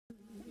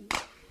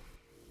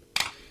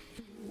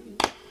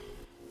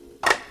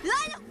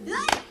Hey,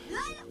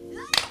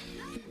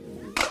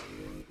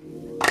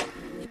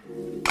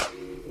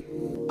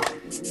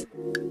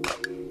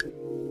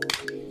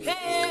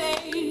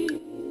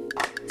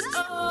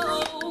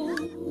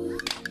 oh,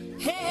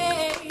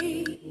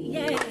 hey,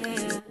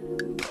 yeah.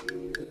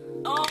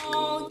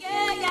 Oh,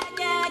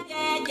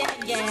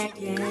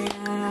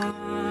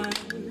 yeah.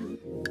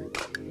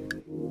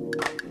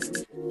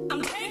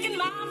 I'm taking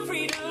my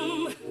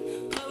freedom,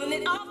 pulling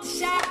it off the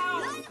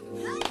shelf,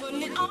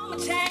 putting it on my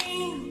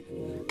chain,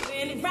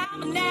 wearing it round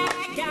my neck.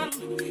 I'm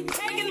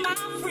taking my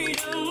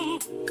freedom,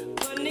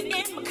 putting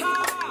it in my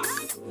car,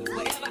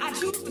 wherever I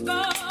choose to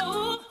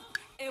go.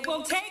 It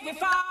won't take me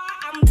far.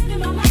 I'm living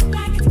my life.